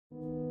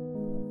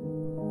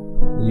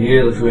你爷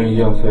爷的住院医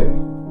药费，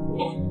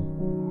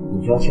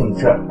你家欠的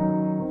债，还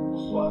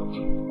了。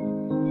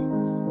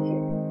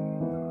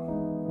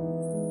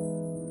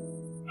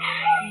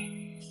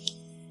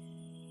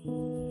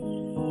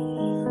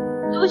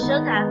陆小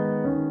凯，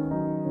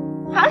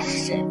他是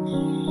谁？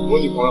我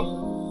女朋友。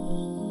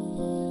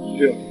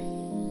对了，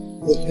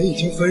我们已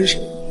经分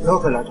手了，不要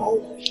再来找我。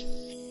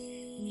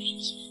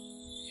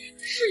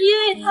是因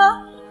为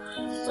他，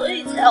所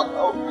以才要和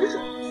我分手。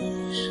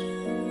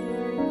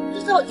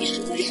这到底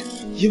是为什么？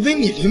因为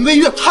你林微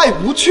月太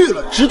无趣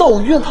了，直到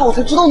我遇到他，我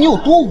才知道你有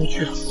多无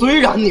趣。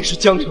虽然你是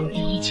江城第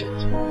一千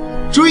金，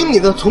追你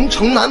的从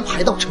城南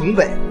排到城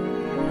北。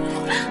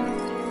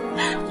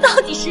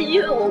到底是因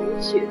为我无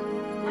趣，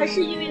还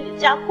是因为你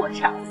家破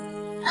产？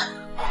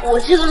我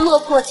这个落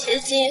魄千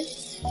金，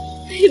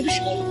配不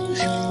上你多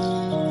少。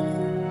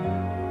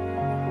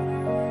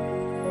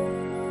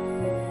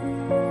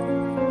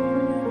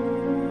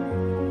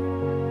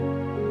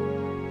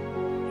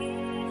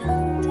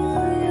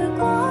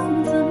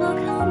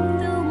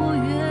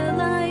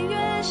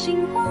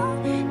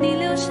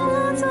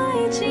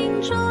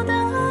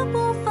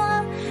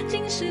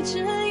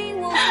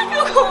如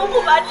果我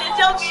不把钱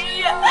交给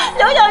爷爷，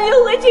疗养院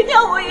会停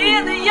掉我爷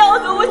爷的药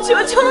的，我求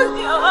求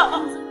你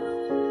了。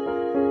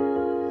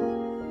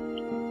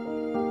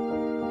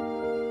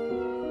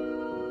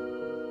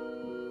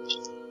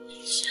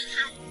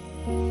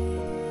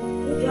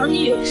我找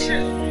你有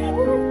事。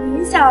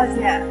林小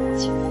姐，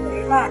请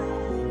回吧。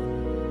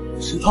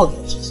知道你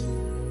这些，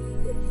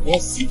我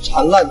死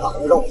缠烂打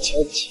的让我瞧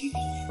不起你。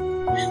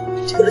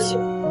求求，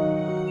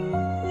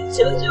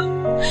求求，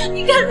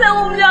你看在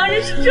我们俩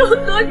认识这么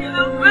多年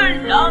的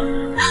份上，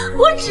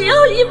我只要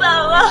100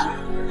万。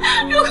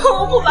如果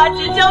我不把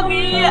钱交给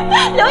爷爷，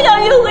疗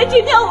养院会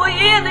停掉我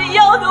爷爷的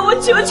药的，我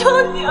求求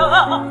你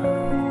了。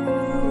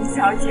林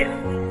小姐，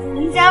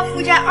您家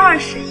负债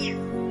20亿，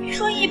别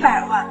说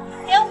100万，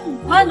连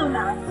5万都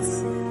拿不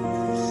起。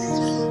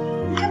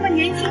你这么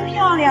年轻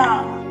漂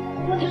亮，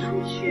豁得出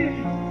去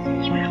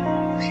，100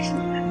万不是什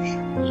么难事。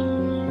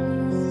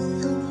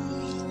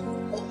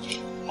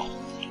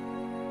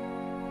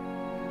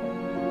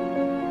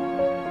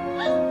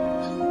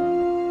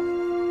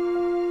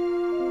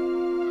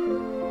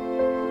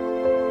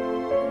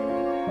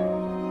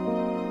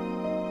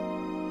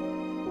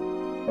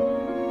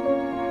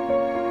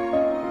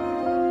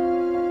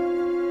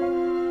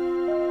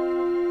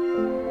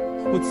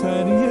我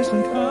猜你也想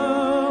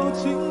靠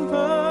近吧，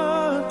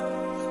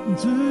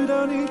直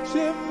到你睫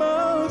毛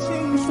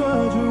轻刷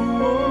着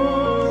我。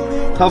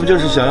他不就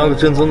是想要个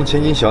正宗的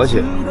千金小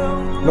姐？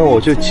那我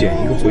就捡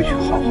一个回去，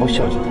好好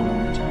孝敬他。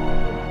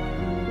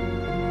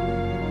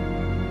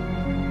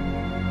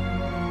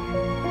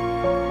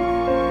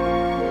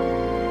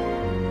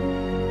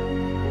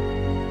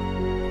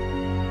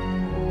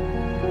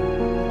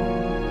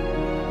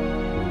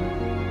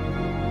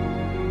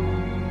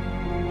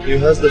女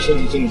孩子的身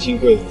体这么金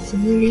贵，怎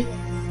么能离？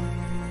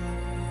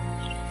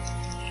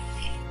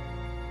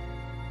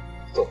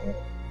懂了。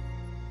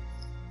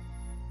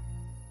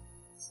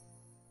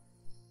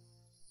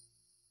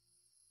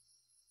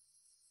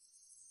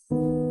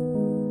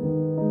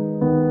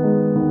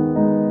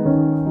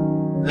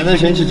奶奶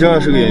前妻真儿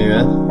是个演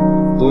员，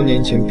多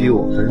年前逼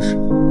我分手，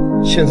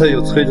现在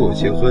又催着我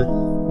结婚，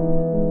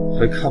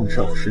还看不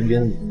上我身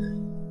边的女人。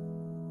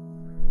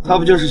她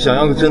不就是想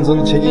要个正宗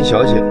的千金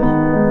小姐吗？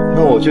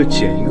那我就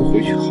捡一个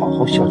回去，好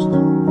好孝敬她。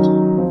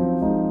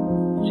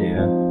简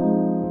言，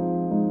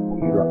我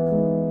没乱。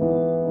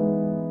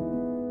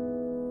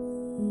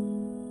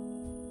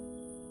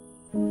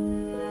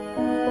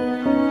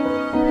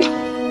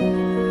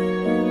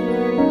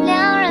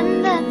两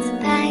人的自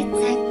拍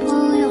在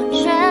朋友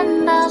圈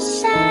爆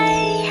晒，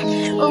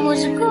我不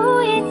是故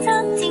意偷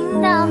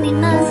听到你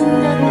们的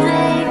对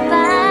白，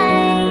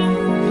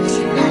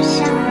好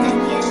像在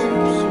夜里。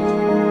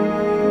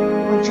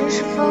我真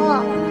是疯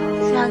了。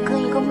居然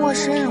跟一个陌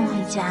生人回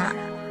家！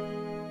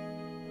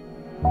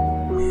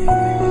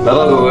来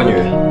吧，乖乖女，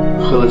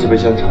喝了这杯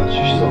香茶，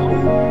去洗澡后补，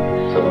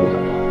再不能打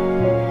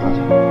打架。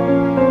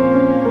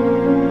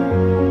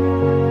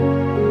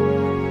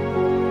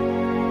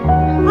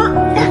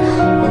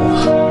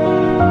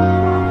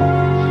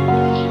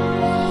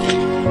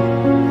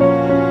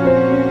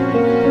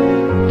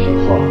听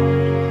话。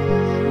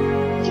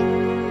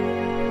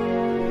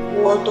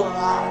我懂了，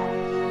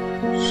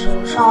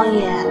沈少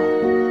爷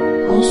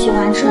很喜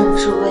欢陈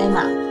志威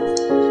嘛。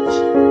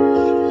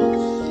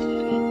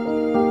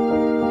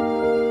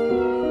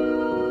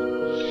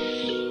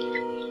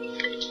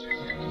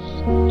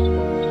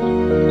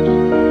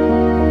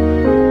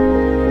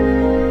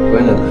乖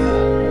奶奶，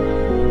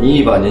你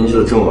一把年纪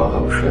了这么晚还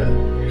不睡，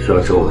是要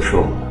折我的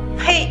寿吗？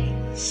呸！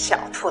小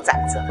兔崽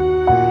子，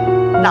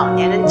老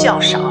年人较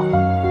少，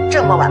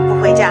这么晚不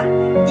回家，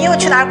你又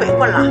去哪儿鬼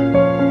混了？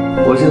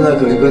我现在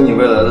可是跟你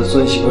未来的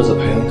孙媳妇在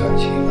培养感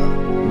情呢，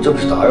你这不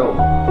是打扰我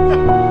吗？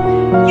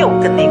又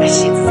跟那个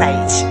戏子在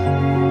一起，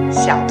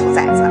小兔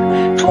崽子，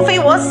除非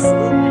我死，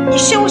你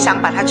休想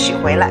把她娶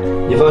回来。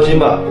你放心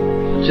吧，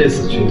这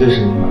次绝对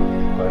是你满意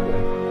的，乖乖。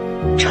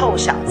臭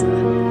小子，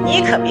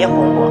你可别哄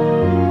我！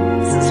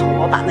自从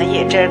我把那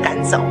叶真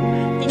赶走，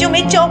你就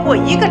没交过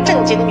一个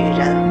正经女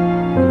人。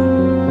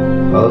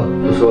好了，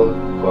不说了，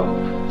挂。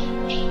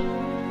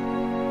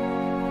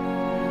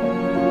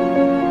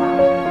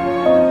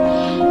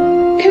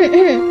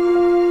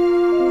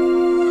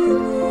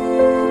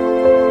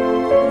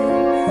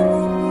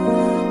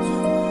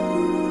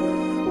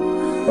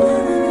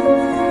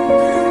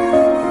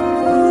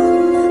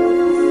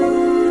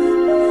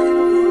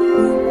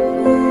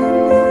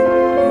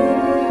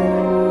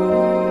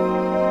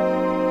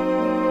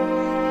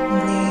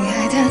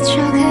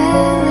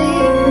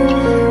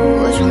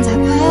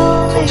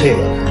从这一晚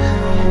开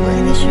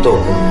始，都我的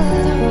女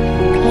人。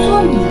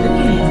做你的女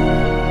人。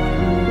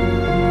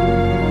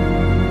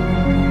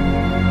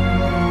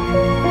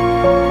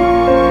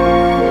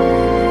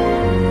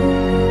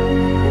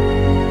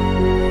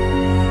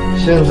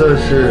现在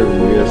是5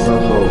月3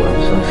号晚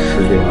上10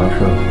点22分，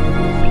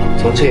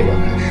从这一晚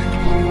开始，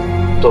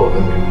都我的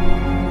女人。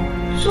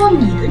做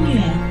你的女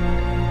人。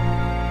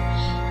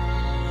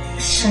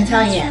沈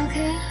少爷，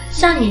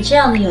像你这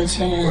样的有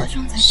钱人，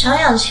想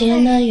养情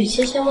人呢有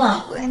千千万，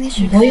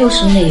我有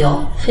什么理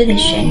由非得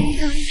选你？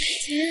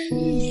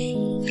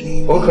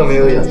我可没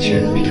有养情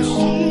人癖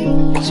好，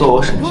做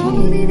我沈经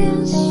理，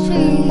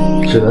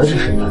只能是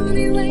沈大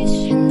姐。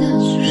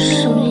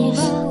什么意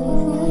思？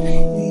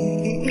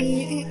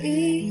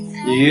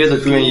你爷爷的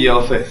住院医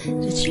药费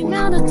不出，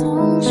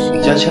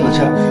你家欠的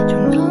债。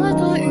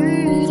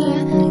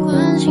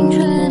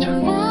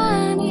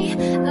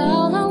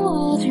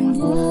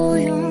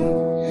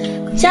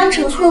江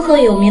城赫赫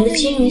有名的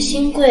金融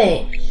新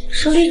贵，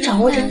手里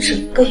掌握着整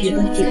个娱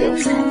乐地流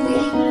财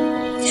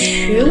富，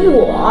娶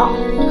我，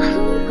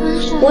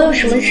我有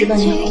什么值得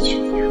你好娶？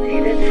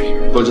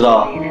不知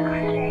道，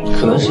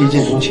可能是一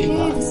见钟情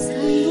吧。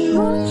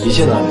一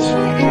见到你就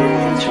感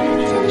觉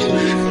你就是谁。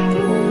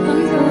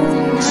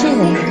这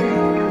个人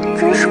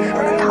真是活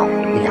得糖葫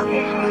芦一样，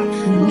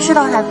明知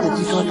道他诡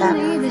计多端，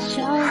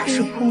还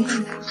是控制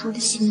不住的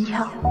心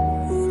跳。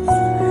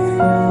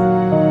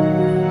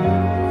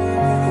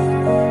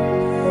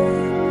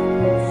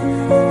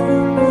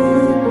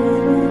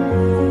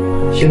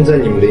现在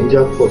你们林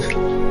家破产，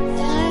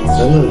难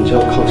道你就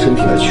要靠身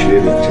体来取悦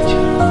别人挣钱？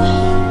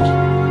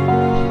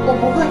我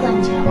不会跟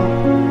你结婚，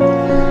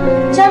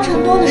江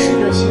城多的是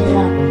有钱人，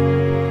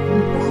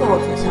你不和我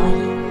做交易，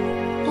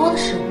多的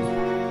是你。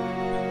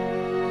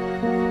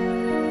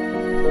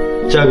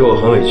嫁给我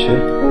很委屈？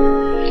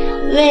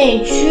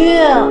委屈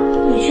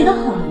的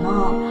很呢。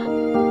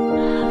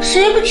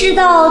谁不知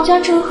道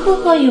江城赫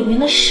赫有名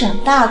的沈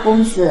大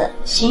公子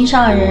心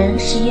上人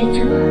是叶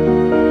真儿？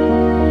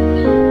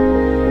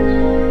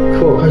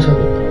可我看上你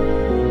了。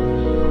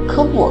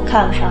可我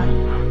看不上你。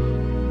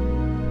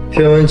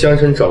天文江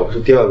山找不出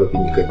第二个比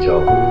你更骄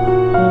傲。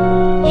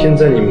现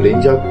在你们林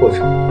家破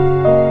产，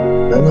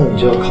难道你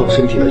就要靠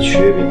身体来取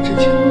悦别人挣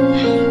钱？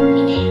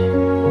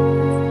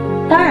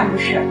当然不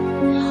是，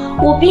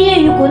我毕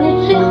业于国内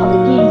最好的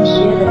电影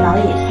学院的导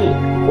演系，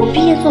我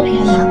毕业作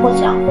品还拿过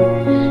奖。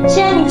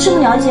既然你这么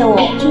了解我，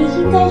就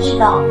应该知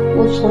道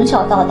我从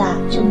小到大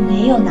就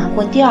没有拿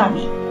过第2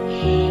名。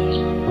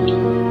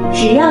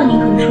只要你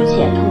肯出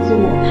钱投资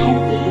我拍的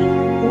电影，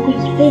我会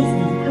一辈子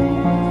给你看。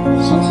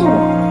相信我，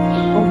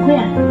我不会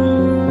让你亏钱。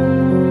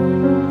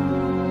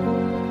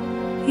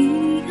一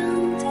样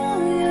的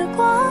月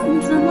光，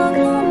怎么看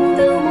得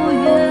我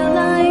越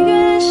来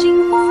越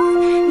心慌？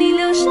你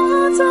留下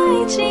最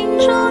清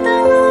楚的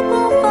步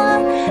伐，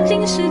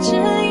竟是指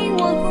引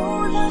我孤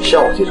单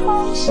像我这种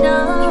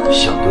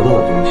想得到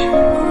的东西，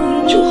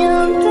就很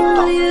容易得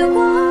到。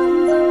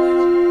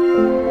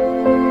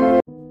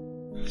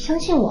相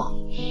信我，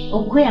我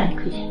不会让你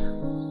亏钱的。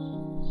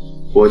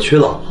我娶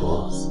老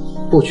婆，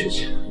不缺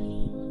钱。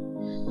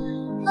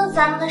那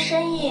咱们的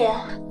生意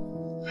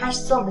还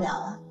是做不了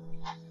了。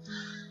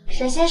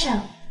沈先生，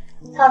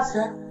告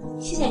辞，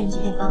谢谢你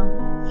今天帮我。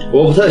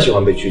我不太喜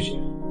欢被拒绝。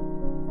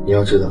你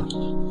要知道，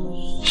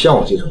像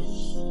我这种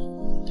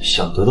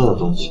想得到的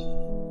东西，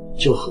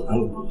就很难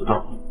有得不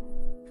到。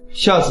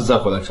下次再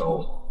回来找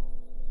我，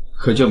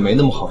可就没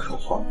那么好说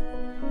话。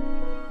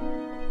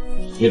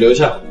你留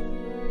下，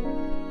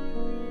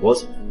我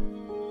走。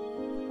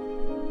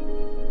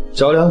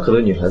找两可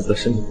的女孩子的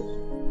身体不好，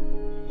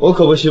我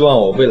可不希望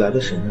我未来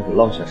的沈家给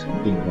落下什么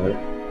病歪了。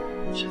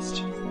下次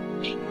见。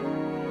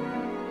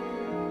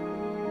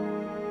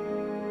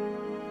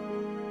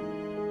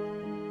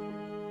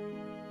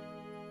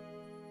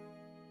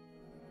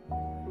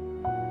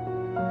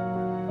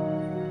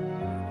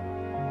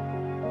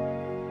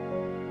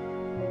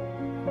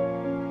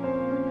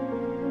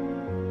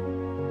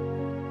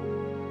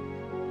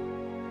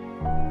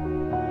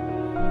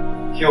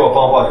替我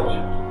放话出去，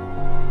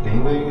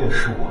林微月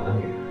是我的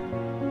女人。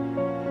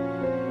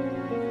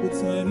我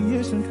在你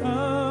眼神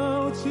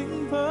靠近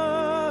吧，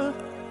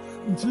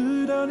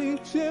直到你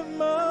睫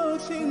毛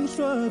轻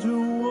刷着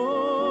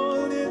我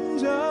脸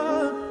颊，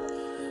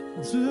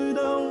直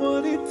到我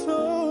低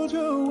头就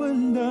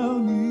闻到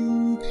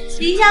你。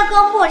林家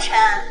刚破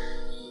产，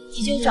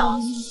你就找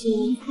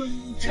息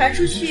传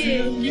出去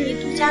是你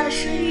杜家的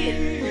声誉。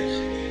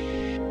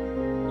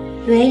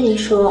喂，林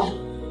叔，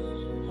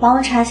帮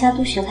我查一下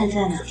杜学凯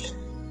在哪，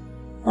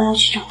我要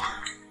去找他。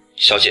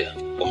小姐，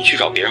我们去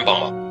找别人帮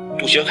忙，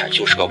杜学凯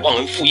就是个忘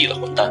恩负义的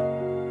混蛋，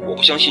我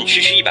不相信区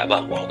区100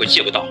万我们会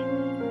借不到。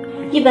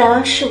100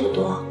万是不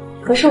多，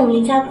可是我们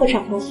林家破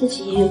产和自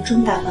己也有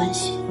重大关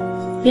系，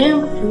别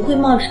人不会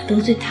冒着得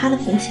罪他的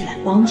风险来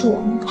帮助我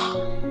们。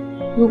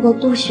如果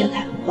杜学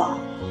凯不帮，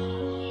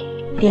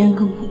别人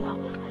更不会帮。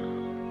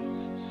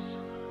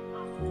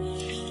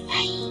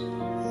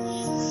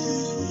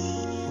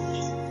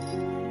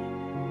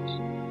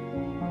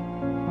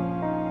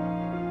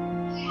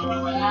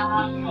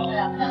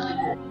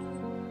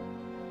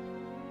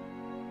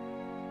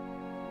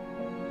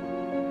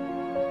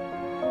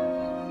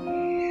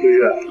月月，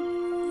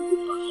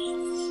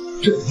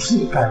这不是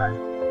你该来的。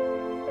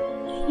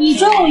你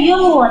中午约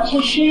我去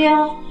吃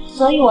呀，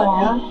所以我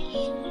来了。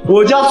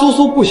我家苏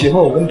苏不喜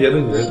欢我跟别的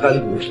女人单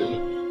独吃，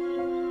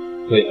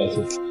我也告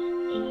诉你。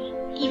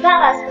你爸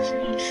爸才是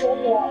你说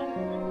的，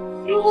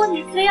如果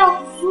你非要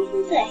和苏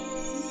苏在一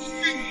起，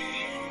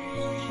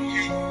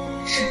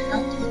只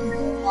能听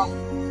我的。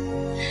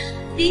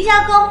林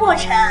家刚破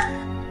产，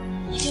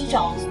你就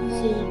找了苏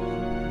苏，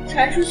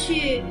传出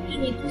去是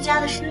你杜家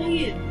的声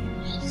誉。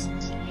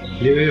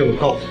林月月，我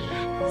告诉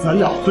你，咱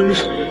俩分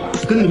手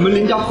跟你们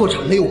林家破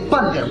产没有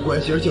半点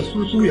关系，而且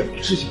苏苏也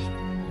不是想。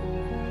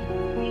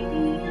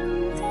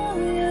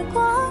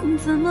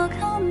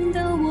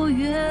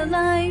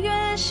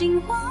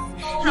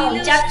看我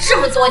们家这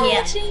么多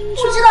年，不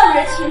知道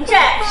人情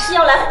债是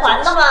要来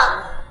还的吗？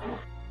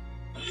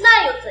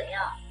那又怎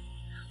样？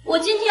我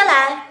今天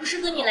来不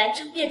是跟你来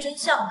争辩真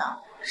相的，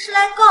是来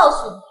告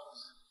诉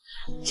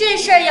你，这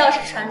事儿要是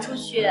传出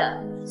去，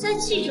在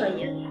记者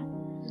眼里，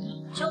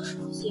你就是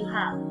负心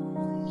汉，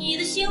你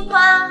的新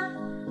欢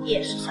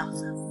也是小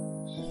三。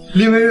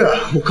林月月，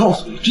我告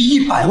诉你，这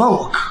100万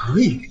我可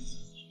以给，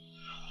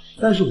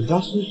但是我家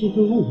苏苏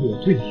会误会我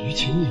对你于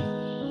情于理。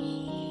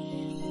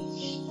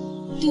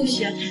杜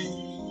学凯，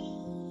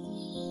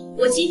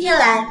我今天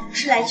来不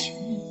是来求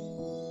你，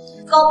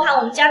高攀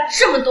我们家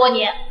这么多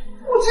年，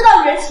不知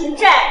道人情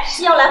债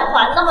是要来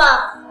还的吗？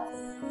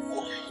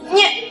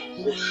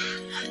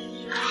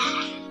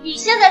你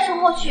现在冲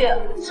过去，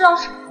不知道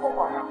什么后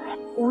果呢。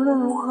无论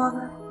如何，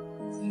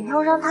也要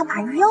让他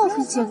把医药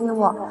费借给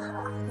我，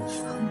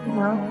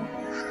不然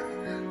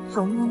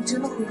总不能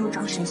真的回头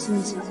找沈西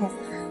一起借。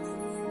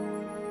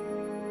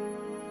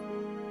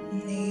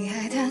你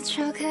爱的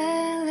巧克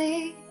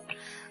力，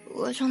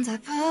我装在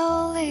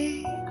包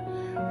里，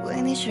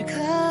为你时刻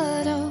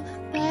都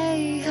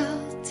美好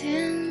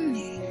甜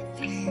蜜。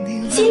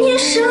今天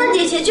12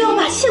点前就要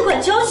把谢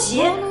款交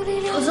齐，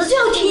否则就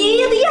要停爷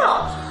爷的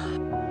药。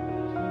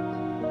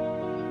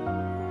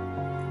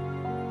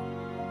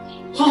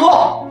苏苏，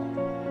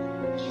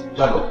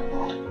站住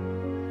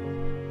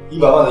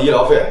！100万的医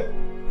疗费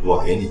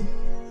我给你，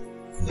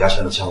你家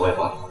现在向我也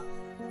发了。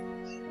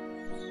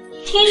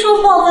听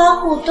说暴发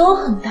户都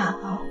很大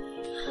方，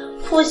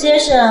傅先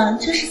生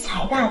这是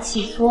财大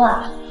气粗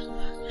啊。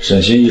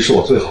沈心怡是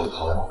我最好的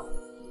朋友，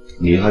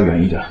你离他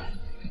远一点。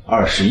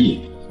20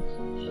亿，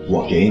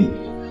我给你。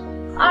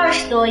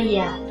20多亿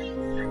啊！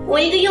我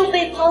一个又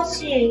被抛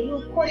弃又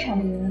破产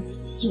的人，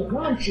有那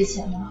么值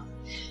钱吗？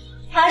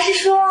还是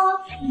说，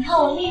你看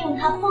我利用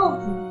他报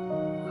复你？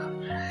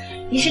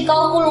你是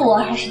高估了我，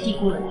还是低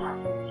估了他？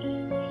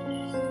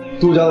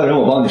杜家的人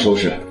我帮你收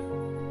拾，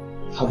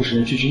他不是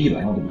连区区100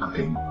万都不肯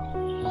给你。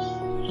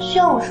需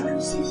要我说声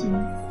谢谢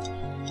吗？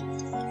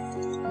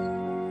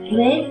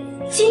喂，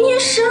今天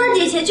12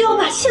点前就要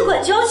把谢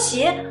款交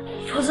齐，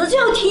否则就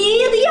要停爷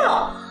爷的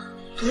药。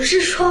不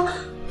是说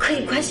可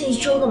以宽限1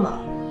周的吗？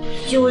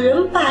有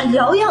人把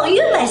疗养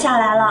院买下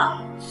来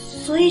了，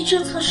所以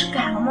政策是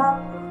改了吗？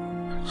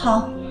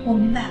好，我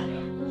明白了。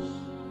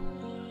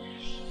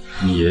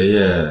你爷爷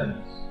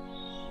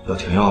要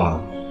停药了？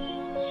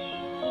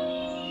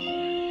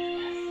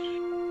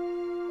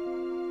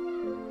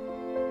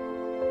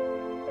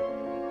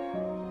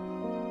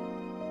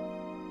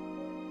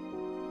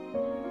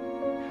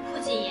傅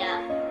锦言，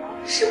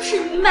是不是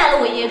你买了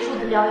我爷爷住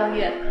的疗养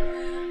院？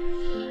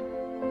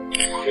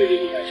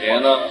谁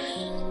呢？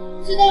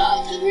知道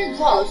他不是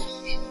多少的兄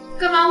弟，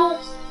干嘛问我？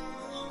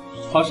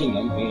他是你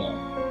男朋友。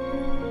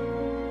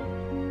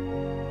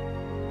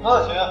多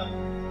少钱？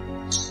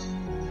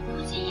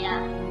傅锦言，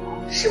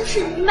是不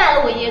是你买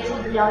了我爷爷住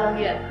的疗养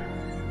院？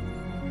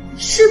你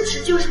是不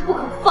是就是不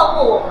肯放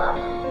过我们？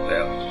没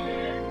有。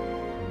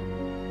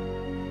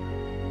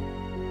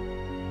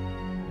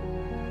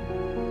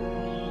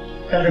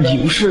但是你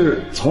不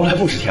是从来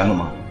不吃甜的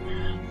吗？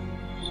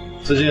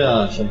最近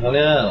啊，想谈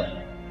恋爱了，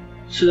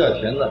吃点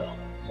甜的，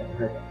想不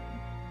开点。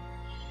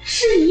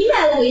是你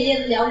买了我爷爷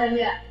的疗养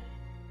院？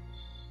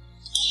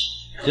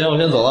今天我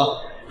先走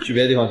了，去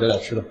别的地方找点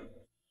吃的。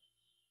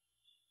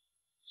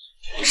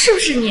是不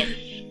是你？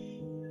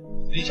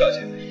李小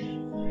姐，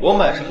我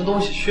买什么东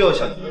西需要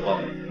向你汇报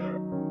的？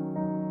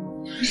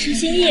是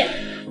心意。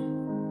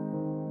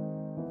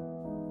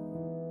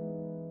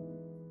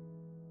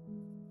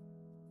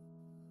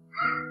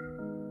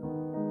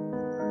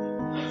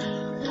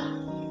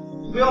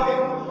不要脸！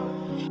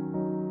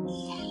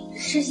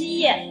石心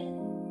叶，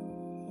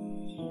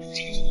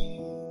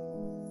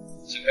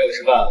请陪我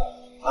吃饭。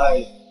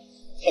哎，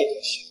太可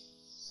惜了。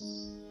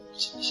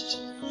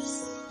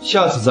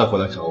下次再回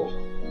来找我，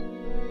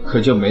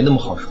可就没那么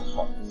好说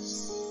话。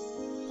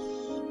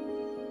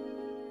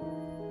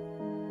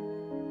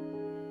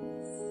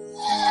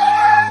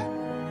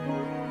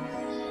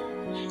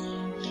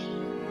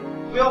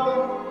不要！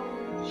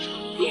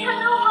你还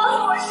没有告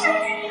诉我是不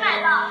是你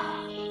买的？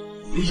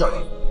李小姐，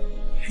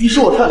你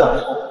是我太太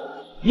的后，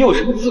你有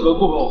什么资格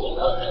过问我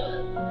呢？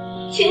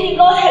请你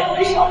高抬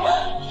贵手，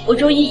我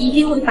周一一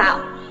定会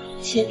把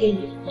钱给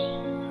你。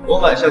我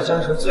买下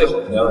江城最好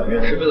的疗养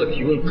院，是为了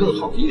提供更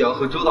好的医疗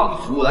和周到的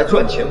服务来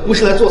赚钱，不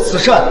是来做慈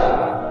善。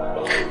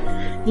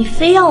你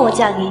非要我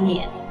嫁给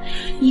你？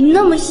你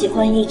那么喜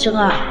欢叶真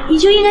儿，你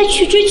就应该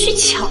去追去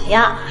抢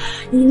呀！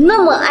你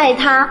那么爱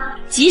他，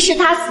即使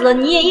他死了，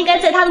你也应该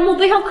在他的墓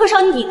碑上刻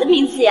上你的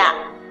名字呀！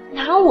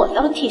拿让我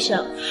当替身，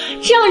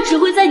这样只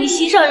会在你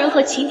心上人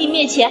和情敌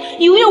面前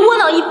永远窝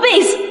囊一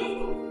辈子。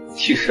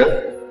替身？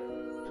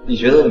你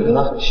觉得你跟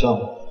他很像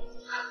吗？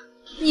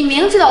你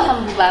明知道他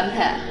们不般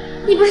配，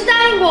你不是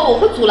答应过我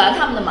会阻拦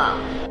他们的吗？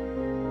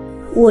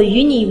我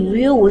与你无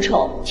冤无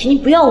仇，请你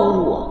不要侮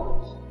辱我。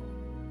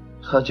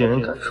他竟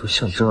然敢说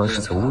向真儿是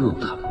在侮辱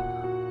他，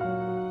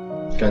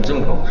敢这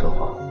么跟我说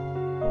话，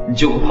你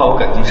就不怕我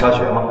赶尽杀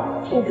绝吗？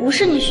我不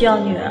是你需要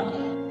女人。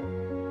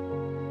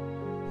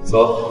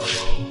走，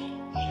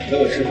陪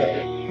我吃饭，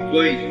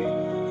多一点。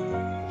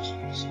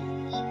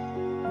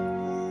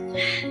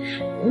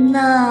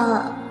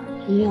那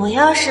我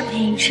要是陪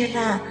你吃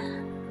饭，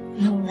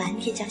那我晚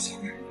点交钱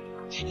呢？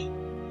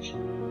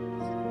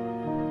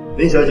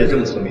林小姐这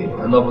么聪明，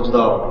难道不知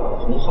道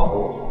哄好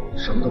我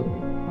什么都不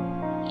用？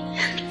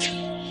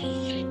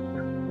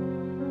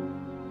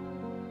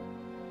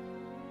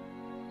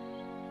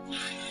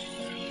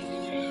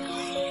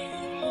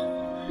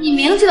你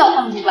明知道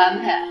他们不般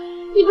配，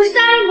你不是答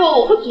应过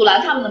我会阻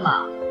拦他们的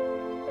吗？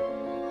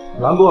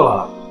拦过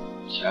了，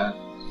钱、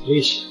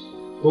威胁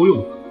都用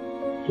过，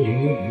不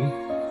明不明。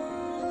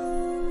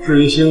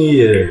至于兴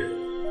义，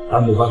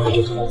搬不搬配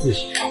就看他自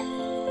己。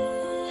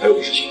还有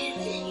个事情，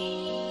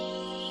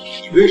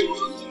你为什么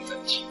和他们在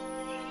一起？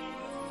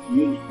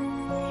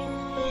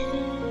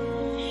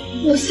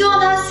我希望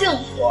他幸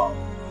福，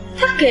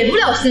他给不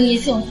了兴义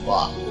幸福。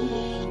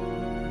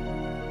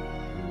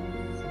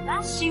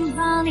把心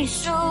放你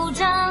手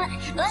掌，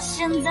沦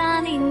陷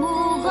在你目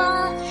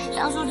光，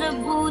享受这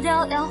步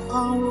调摇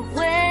晃如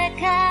会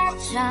开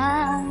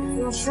场。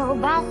左手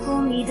保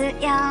护你的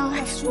腰，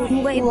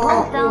不会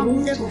碰到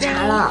你的背，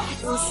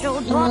右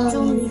手托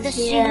住你的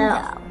心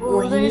跳，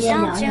无论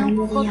向前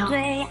或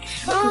退。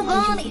如果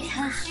你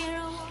很虚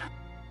弱。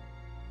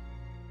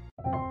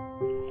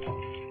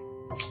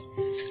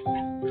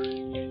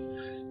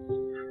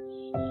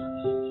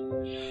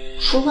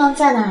厨房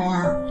在哪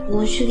呀？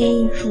我去给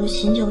你煮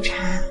醒酒茶。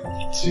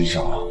自己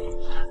找啊。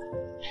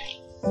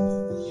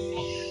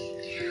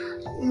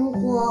如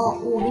果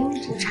我给你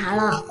煮茶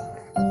了，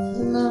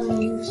那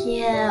明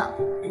天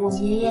我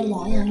爷爷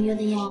疗养院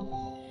的药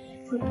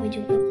会不会就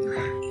不能啊？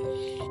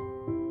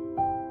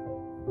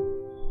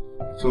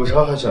煮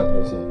茶还想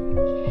投资，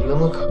你能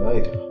不能可爱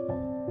一点？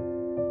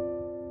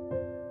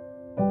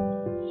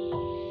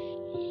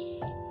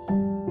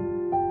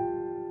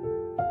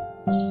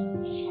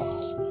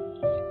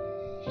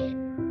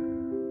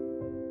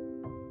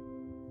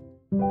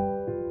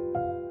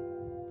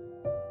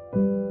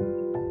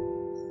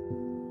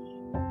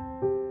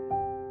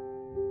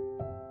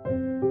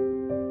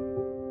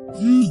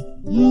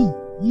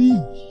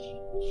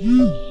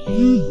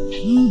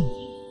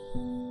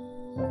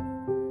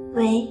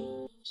喂，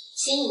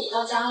心雨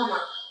到家了吗？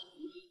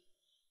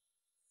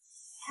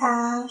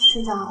他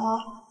睡着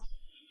了。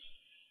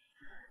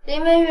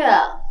林微月，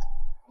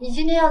你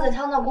今天要在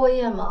他那过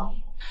夜吗？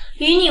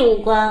与你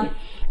无关。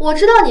我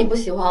知道你不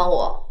喜欢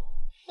我，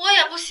我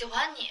也不喜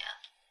欢你。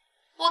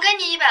我给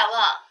你100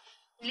万，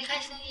你离开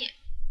兴义。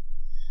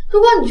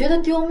如果你觉得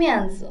丢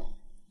面子，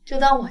就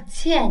当我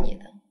欠你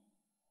的。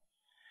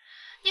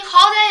你好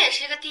歹也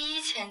是一个第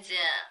一千金，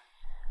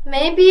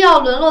没必要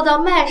沦落到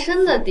卖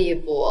身的地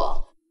步。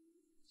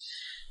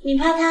你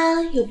怕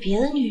他有别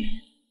的女人？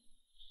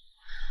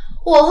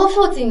我和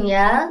傅景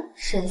言、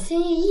沈心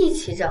怡一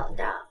起长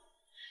大，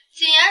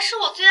景言是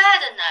我最爱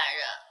的男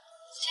人，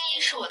心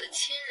怡是我的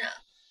亲人。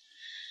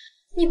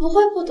你不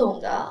会不懂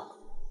的，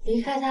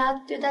离开他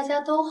对大家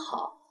都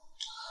好。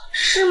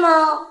是吗？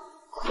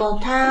可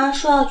他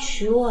说要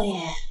娶我耶，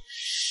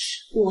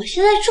我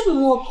现在这么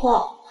落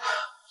魄，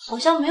好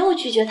像没有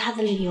拒绝他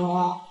的理由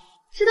哦。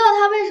知道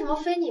他为什么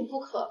非你不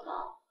可吗？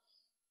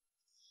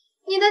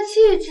你的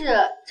气质、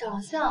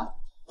长相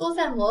都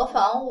在模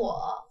仿我。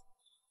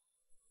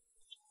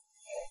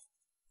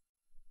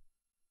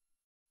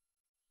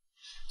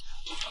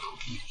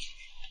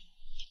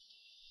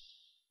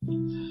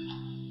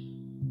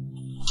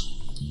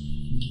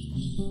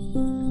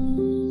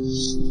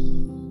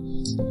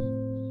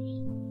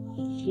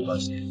不放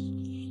心，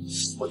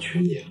我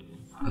劝你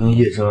跟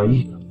叶正儿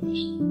一点关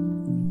系。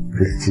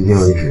可是至今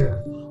为止，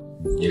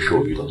你是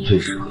我遇到最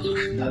适合做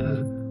神探的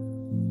人。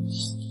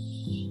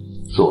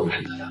做我的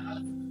神探，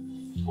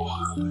我会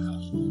很伟大。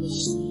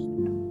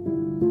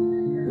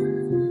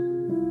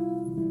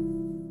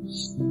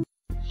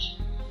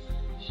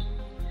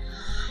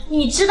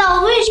你知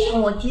道为什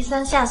么我低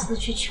三下四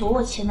去求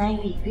我前男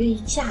友也愿意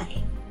嫁给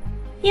你？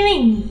因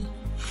为你、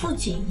傅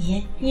景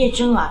言、叶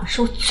真儿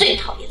是我最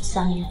讨厌的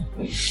三个人。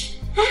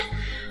哎，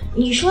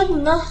你说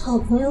你的好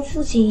朋友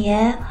傅景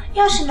言，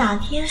要是哪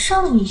天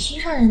伤了你心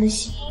上人的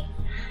心，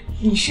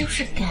你是不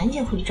是赶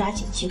紧会抓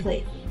紧机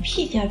会，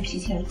屁颠儿屁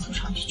颠儿凑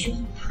上去去吻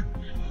他？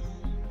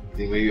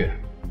林微月，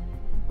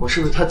我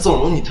是不是太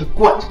纵容你，太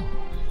惯着你？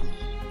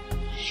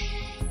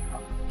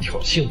挑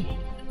衅我？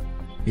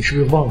你是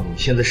不是忘了你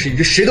现在是一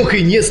只谁都可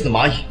以捏死的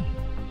蚂蚁？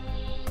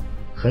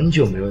很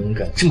久没有人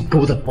敢这么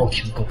勾胆暴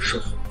殄跟我说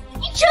话。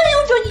你真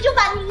有种，你就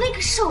把你那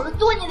个守了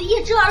多年的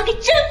叶真儿给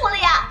征服了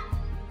呀！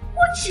我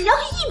只要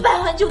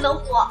100万就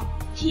能服。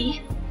敌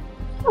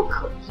不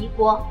可敌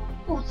国，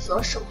不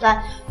择手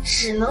段，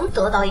只能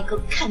得到一个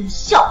看你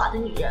笑话的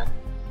女人。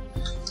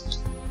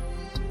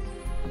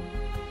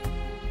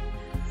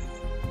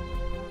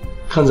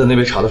看在那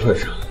杯茶的份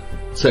上，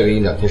再给你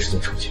2天时间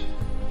出去，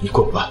你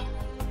滚吧。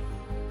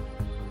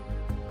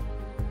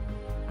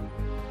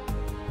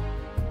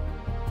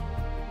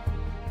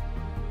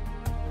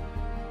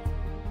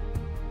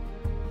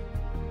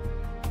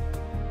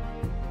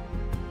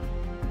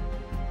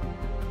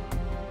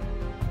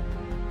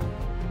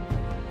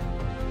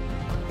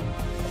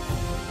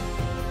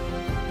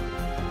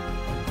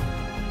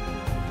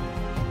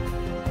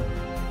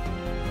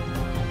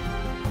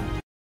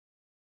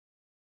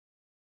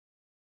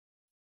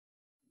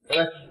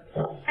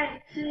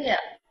哎，师姐，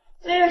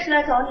微月是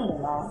来找你的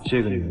吗？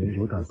这个女人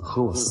有胆子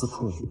和我撕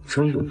破脸，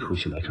真有出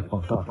息来这放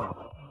大炮。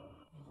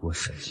我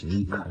沈行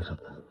义看上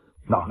她，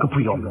哪个不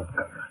要命的敢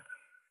干？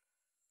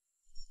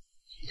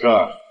这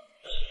儿，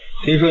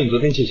听说你昨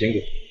天借钱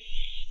给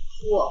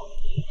我，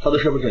他的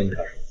事不准你看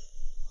上，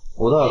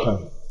我倒要看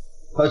看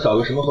他找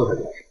个什么后台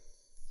干事。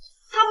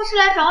他不是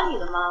来找你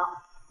的吗？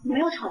你们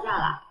又吵架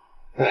了？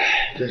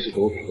唉，真是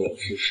狗屎和我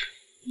吃屎！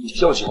你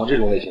就喜欢这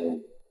种类型的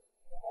人。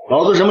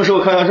老子什么时候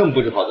看上这么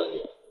不知好歹的人？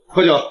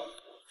喝酒。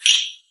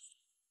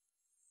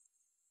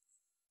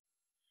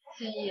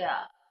心怡，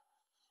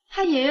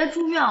他爷爷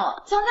住院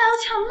了，江家又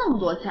欠了那么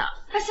多钱，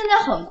他现在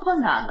很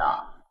困难的。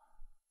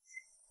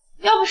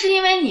要不是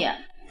因为你，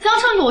江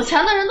城有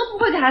钱的人都不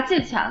会给他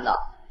借钱的，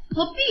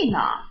何必呢？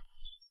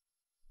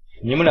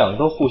你们两个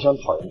都互相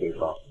讨厌对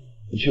方，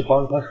你却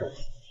帮着他守，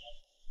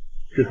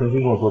是曾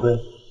经跟我作对？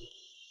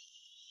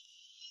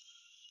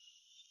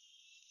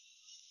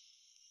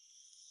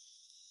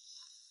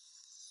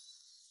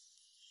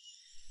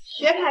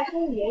学凯说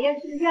你爷爷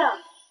住院了，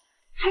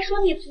还说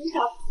你从小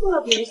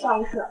特别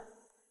孝顺，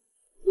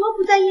罗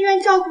普在医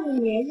院照顾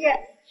你爷爷，跑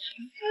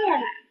这儿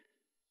来，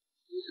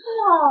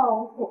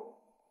靠谱！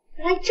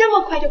原来这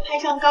么快就攀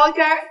上高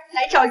枝儿，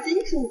来找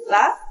金主了，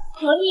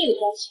和你有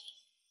关系？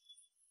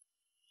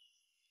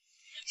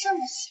这么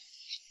小，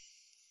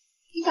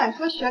你敢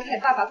说学凯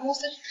爸爸公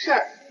司出事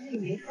儿跟你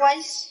没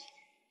关系？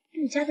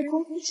你家的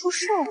公司出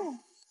事了？我不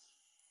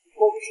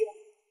知道。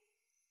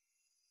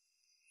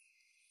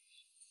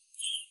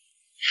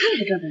他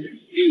来这儿干什么？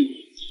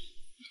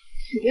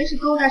指定是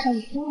勾搭上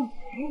你公老婆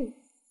了。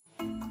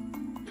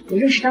我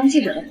认识当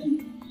记者的朋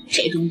友，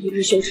这种不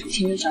知羞耻的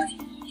清流小姐。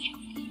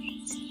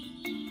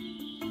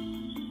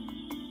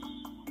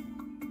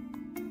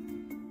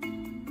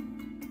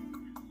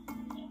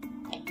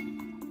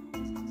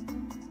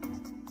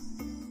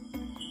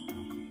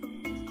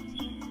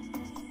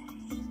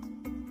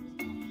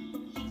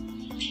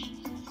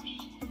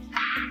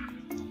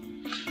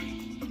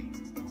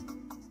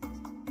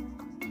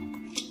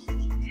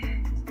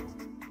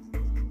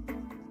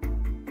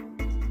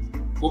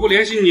我不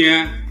联系你，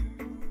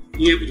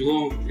你也不主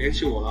动联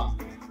系我了。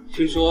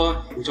听说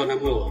你交男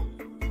朋友了，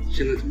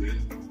现在怎么样？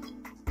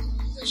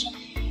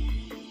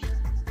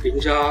林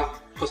家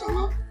破产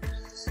了？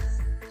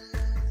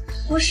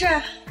不是，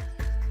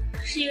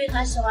是因为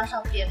他喜欢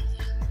上别人。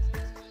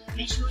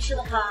没什么事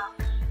的话，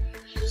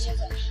就先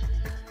暂时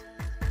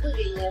会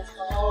给爷从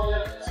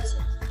谢谢。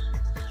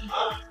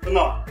等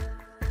等，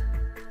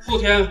后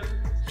天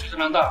去特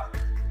兰大，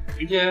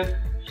明天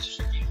一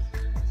起去。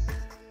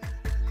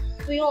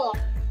不用了，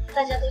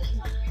大家都挺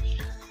忙。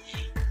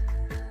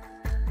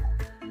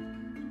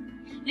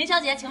林小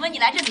姐，请问你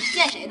来这里是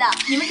见谁的？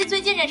你们是最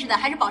近认识的，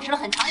还是保持了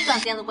很长一段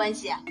时间的关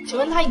系？请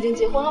问他已经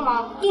结婚了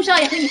吗？杜少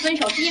爷和你分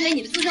手是因为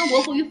你的私生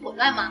活过于混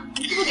乱吗？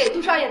你是不是给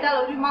杜少爷戴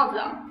了绿帽子？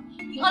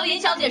你和林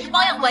小姐是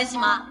包养关系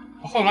吗？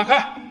后门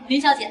开！林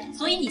小姐，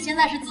所以你现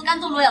在是自甘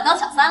堕落要当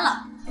小三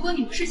了？如果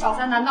你不是小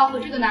三，难道和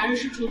这个男人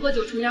是纯喝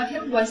酒纯聊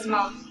天的关系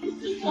吗？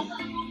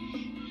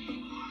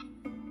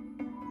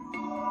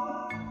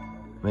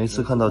每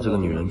次看到这个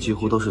女人，几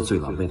乎都是最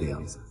狼狈的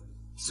样子。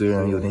虽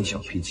然有点小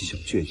脾气、小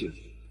倔强，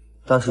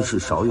但是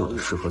少有的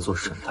适合做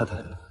沈太太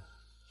的人。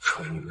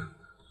蠢女人，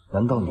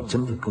难道你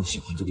真的更喜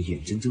欢这个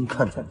眼睁睁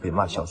看着你被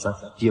骂小三、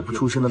也不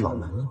出声的老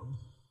男人？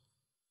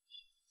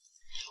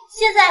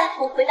现在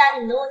我回答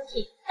你们的问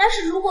题，但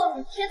是如果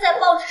明天在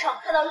报纸上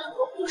看到任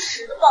何不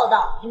实的报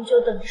道，你们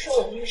就等着受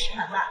我的律师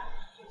函吧。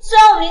虽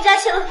然我们林家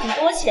欠了很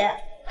多钱，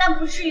但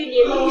不至于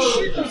连律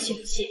师都请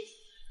不起。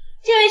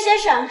这位先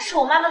生是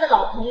我妈妈的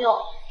老朋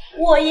友，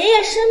我爷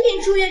爷生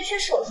病住院缺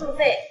手术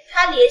费，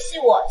他联系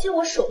我借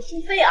我手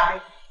术费而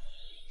已。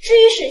至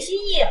于沈心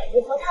逸，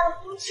我和他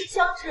的夫妻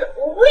相知，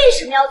我为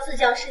什么要自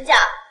降身价，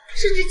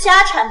甚至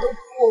家产都不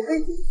我未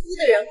婚夫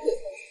的人会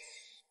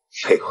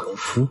未婚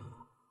夫？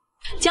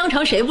江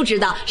城谁不知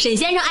道沈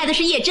先生爱的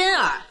是叶真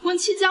儿？婚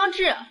期将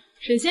至，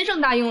沈先生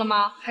答应了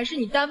吗？还是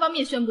你单方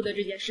面宣布的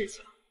这件事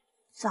情？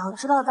早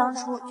知道当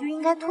初就应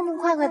该痛痛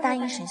快快答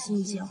应沈心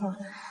怡结婚，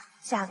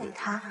嫁给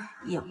他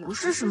也不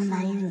是什么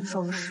难以忍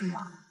受的事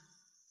嘛。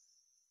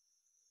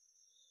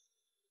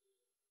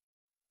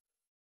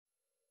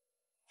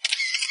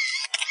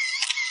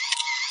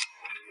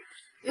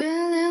月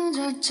亮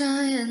眨眨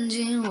眼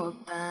睛，我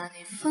把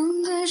你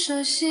放在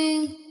手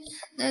心。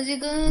你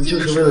就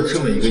是为了这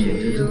么一个眼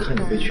睁睁看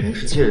你被全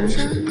世界人指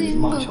着鼻子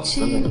骂小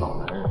三的老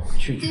男人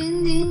拒绝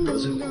得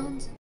罪我？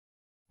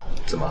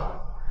怎么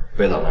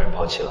被老男人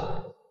抛弃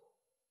了？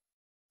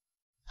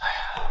哎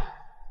呀，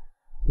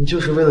你就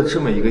是为了这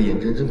么一个眼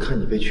睁睁看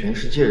你被全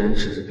世界人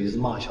指着鼻子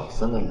骂小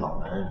三的老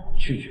男人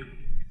拒绝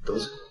得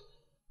罪我？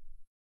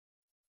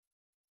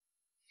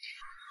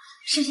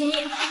沈心逸，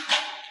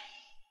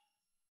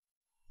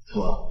怎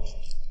么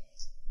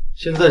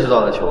现在知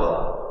道来求我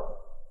了？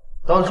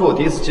当初我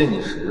第一次见你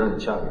时，让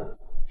你嫁给我，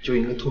就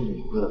应该痛痛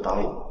快快的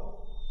答应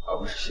我，而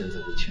不是现在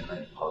被前男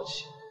友抛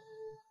弃，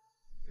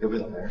又被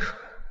老男人甩，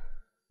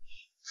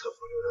侧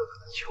破溜溜的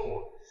来求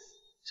我。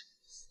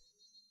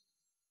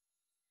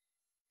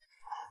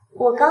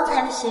我刚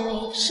才的行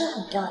为是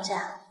很掉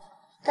价，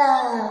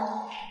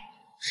但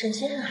沈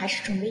先生还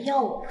是准备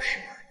要我，不是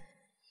吗？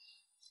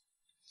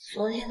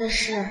昨天的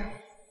事，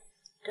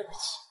对不起。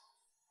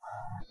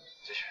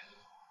继续。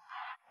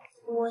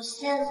我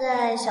现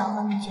在想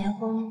和你结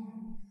婚，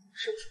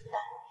是主打。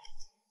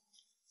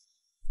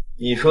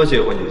你说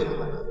结婚就结婚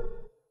的。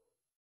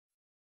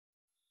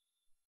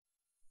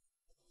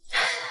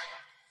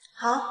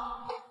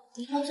好，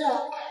你喝醉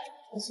了，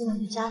我送你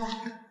回家吧。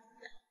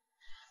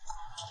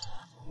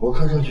我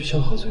看上去像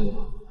喝醉了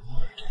吗？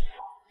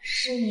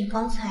是你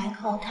刚才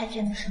靠太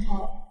监的时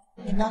候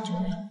闻到酒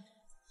味了。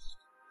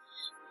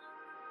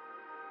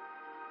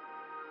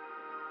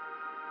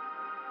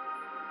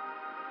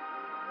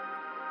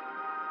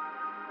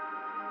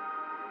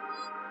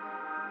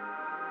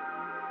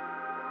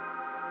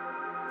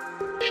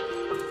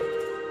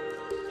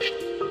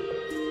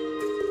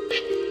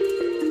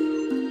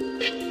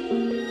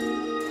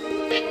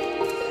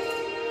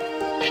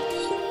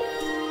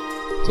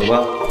走吧，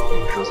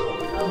你说错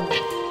了。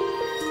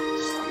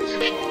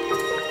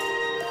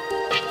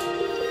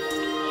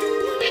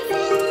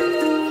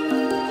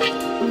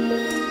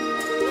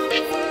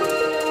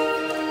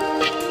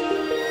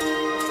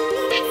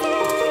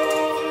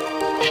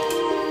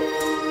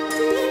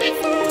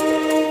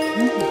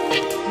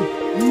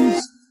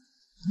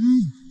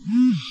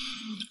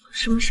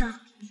什么事儿？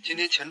今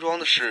天钱庄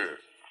的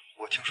事，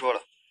我听说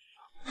了。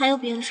还有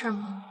别的事儿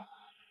吗？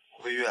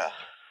魏月，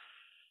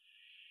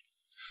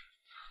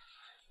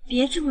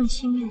别这么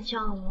轻易的叫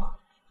我，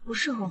不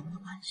适合我们的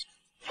关系。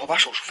我把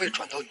手术费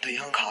转到你的银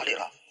行卡里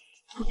了。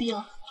不必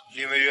了。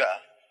林魏月，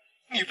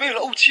你为了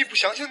怄气不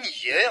想想你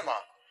爷爷吗？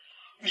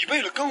你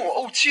为了跟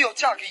我怄气要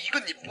嫁给一个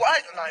你不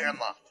爱的男人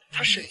吗？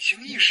他沈星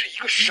逸是一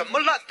个什么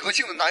烂德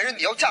性的男人？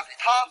你要嫁给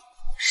他？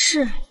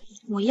是，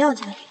我要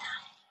嫁给他。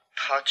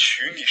他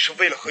娶你是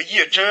为了和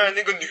叶真儿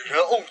那个女人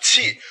怄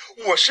气。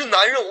我是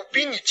男人，我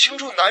比你清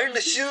楚男人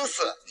的心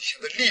思。你现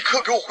在立刻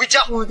给我回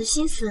家！我的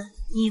心思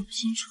你也不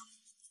清楚，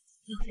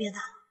以后别打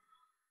了。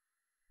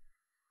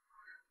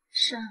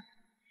是，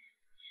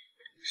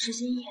石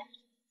心逸，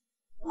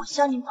我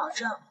向你保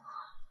证，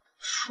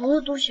除了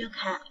杜学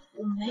凯，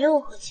我没有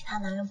和其他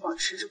男人保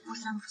持着不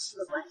三不四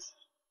的关系，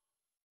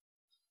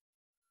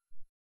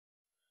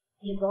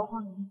也包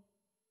括你。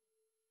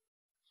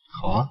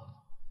好啊，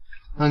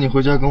那你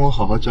回家跟我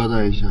好好交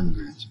代一下你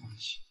的人际关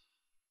系。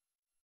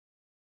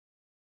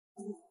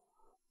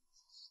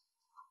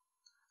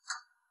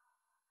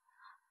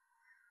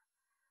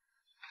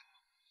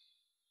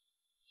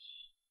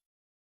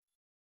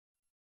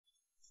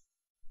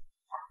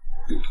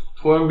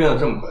突然变得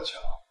这么乖巧，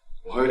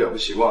我还有点不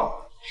习惯。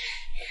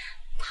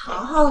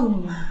讨好你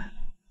嘛。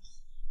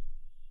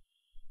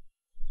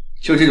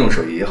就这种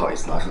手艺也好意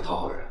思拿出讨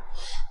好人？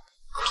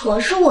可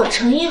是我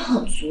诚意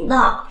很足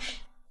的。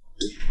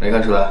没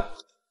看出来。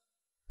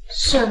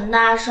沈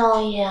大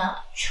少爷，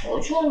求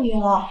求你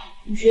了，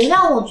你原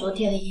谅我昨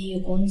天的言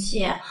语攻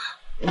击。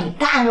你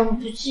大人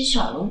不计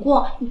小人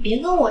过，你别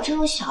跟我这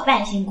种小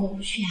百姓过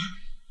不去啊！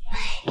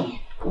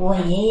哎，我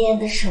爷爷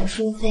的手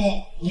术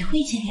费你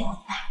会借给我的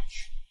吧？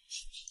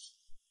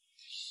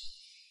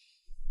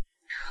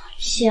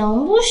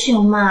行不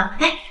行嘛？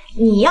哎，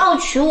你要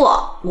娶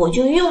我，我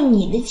就用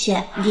你的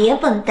钱连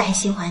本带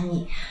息还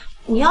你；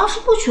你要是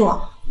不娶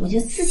我，我就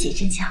自己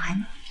挣钱还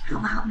你，好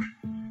不好嘛？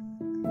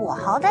我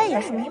好歹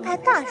也是名牌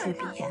大学毕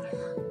业，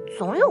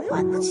总有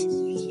还不起的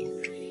一天。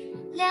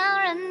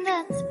两人的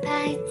自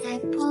拍在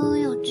朋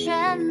友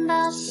圈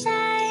爆晒，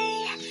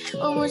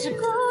我不是故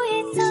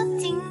意偷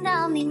听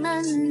到你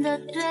们的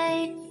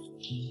对。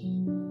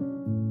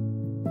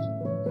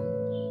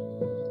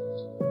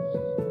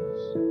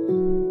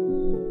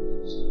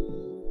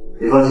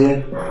你放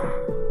心，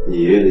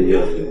你爷爷的医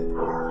药费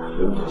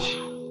不用担心。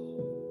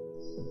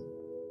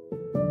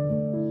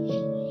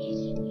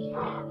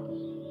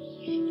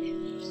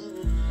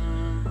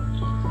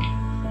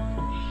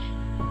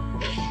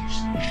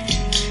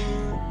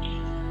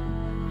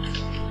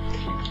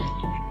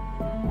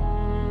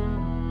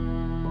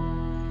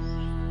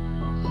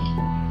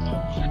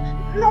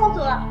那我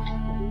走了。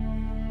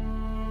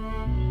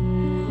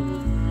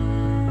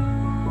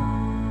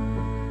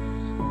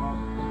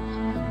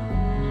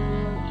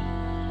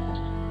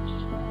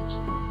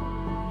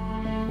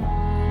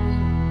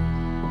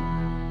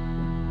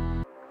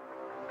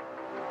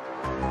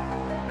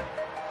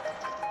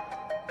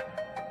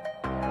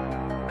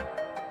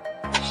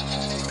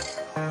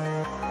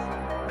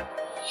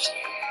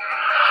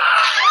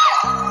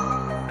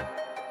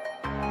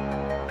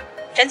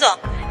陈总，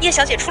叶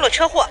小姐出了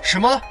车祸。什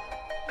么？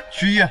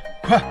去医院，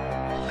快！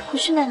不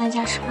去奶奶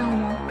家吃饭了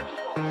吗？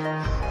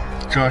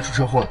这儿出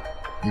车祸了，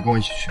你跟我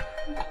一起去，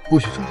不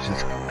许撞这些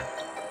车。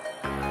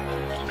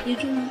别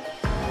住吗？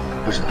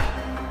不知道。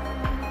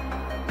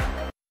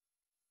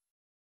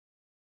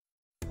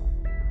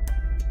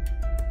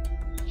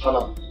他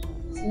呢？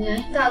今天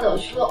一大早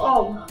去了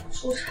澳门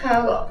出差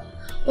了，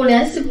我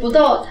联系不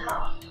到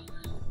他。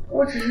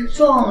我只是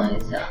撞了一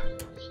下，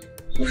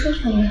不是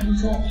很严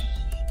重。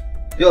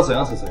要怎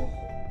样才怎样？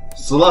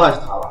死了还是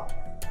他了？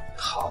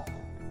他，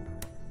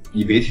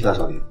你别替他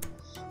找理由。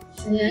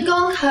今年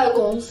刚开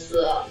公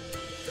司，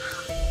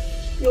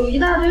有一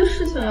大堆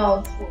事情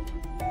要处理，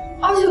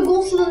而且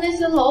公司的那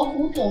些老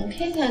股东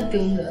天天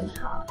盯着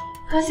他，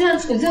他现在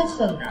处境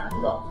很难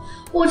的。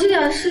我这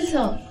点事情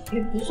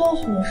也不算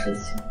什么事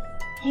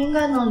情，应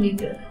该能理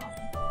解他。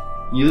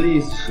你的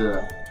意思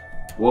是，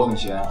我很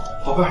闲？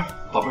宝贝儿，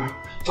宝贝儿，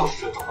肇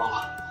事者找到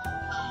了。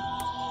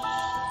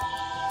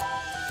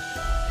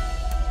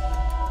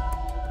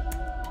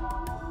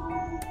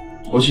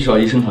我去找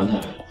医生谈谈，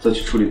再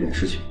去处理点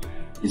事情。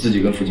你自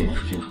己跟父亲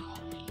说清楚。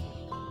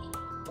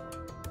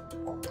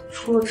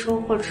出了车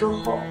祸之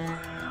后，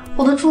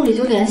我的助理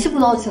就联系不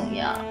到景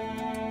言，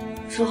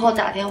只好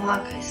打电话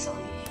给小叶。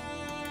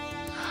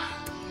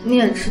你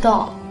也知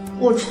道，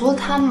我除了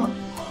他们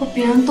和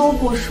别人都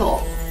不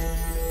熟，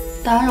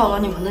打扰了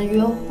你们的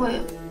约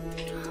会，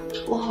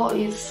不好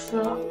意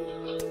思。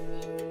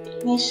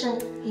没事，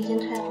已经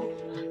退了。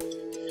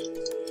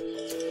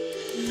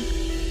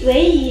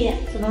喂，姨，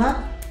怎么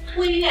了？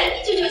魏月，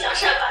你救救小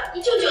善吧，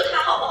你救救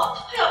他好不好？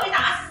他快要被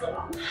打死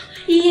了。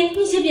姨，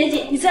你先别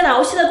急，你在哪？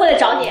我现在过来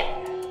找你。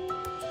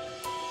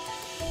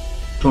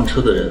撞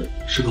车的人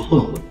是个混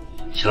混，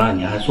前2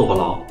年还坐过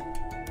牢。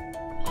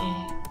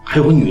还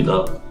有个女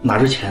的拿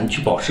着钱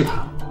去保释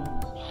他。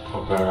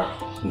宝贝儿，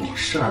没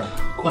事儿，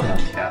过2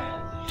天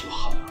就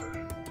好了。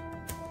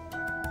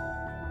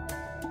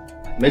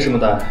没什么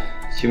大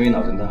碍，轻微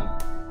脑震荡。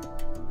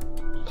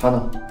他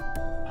呢？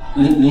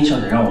林小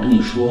姐让我跟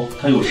你说，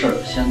她有事儿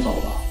先走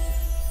了。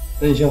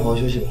那你先好好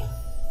休息吧。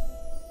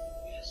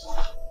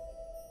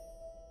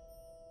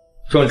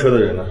撞车的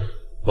人呢？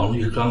王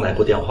律师刚来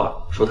过电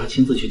话，说他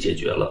亲自去解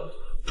决了。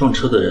撞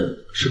车的人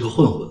是个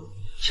混混，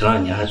前2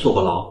年还坐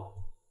过牢。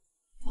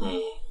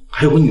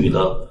还有个女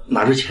的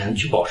拿着钱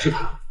去保释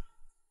他，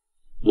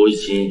我已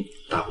经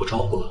打过招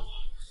呼了。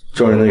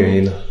撞人的原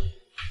因呢？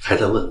还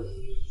在问。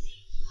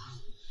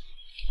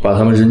把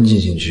他们扔进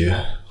警局，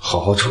好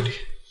好处理。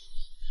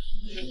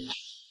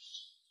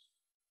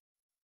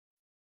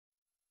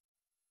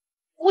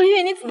魏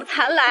月，你怎么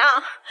才来啊？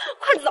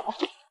快走！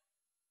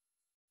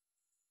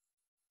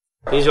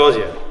林小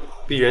姐，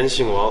鄙人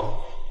姓王。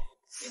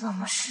怎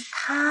么是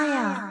他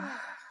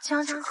呀？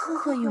江城赫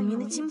赫有名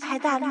的金牌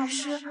大律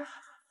师。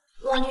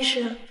王律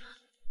师，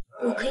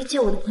我可以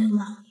见我的朋友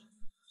吗？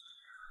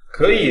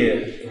可以，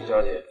林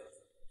小姐。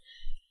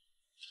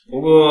不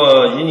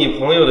过以你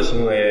朋友的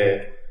行为，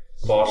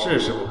保释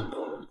是不可能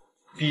的。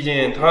毕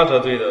竟他得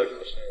罪的可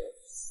是……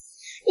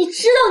你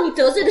知道你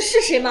得罪的是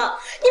谁吗？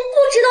你不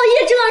知道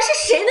叶正儿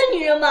是谁的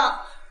女人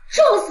吗？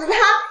撞死他，让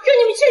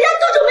你们全家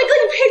都准备跟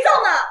你陪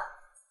葬吗？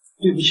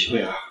对不起，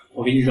魏儿，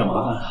我给你惹麻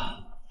烦了。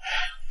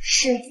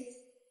是，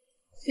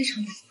非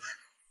常麻烦。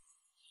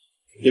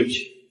对不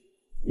起，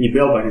你不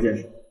要管这件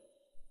事。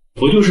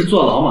我就是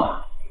坐牢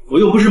嘛，我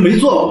又不是没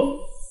坐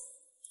过。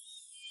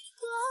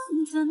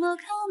怎么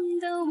看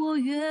得我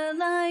越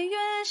来越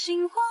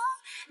心慌？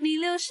你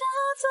留下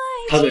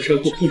他在车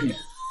库碰上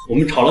我，我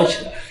们吵了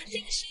起来。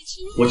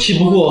我气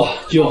不过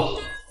就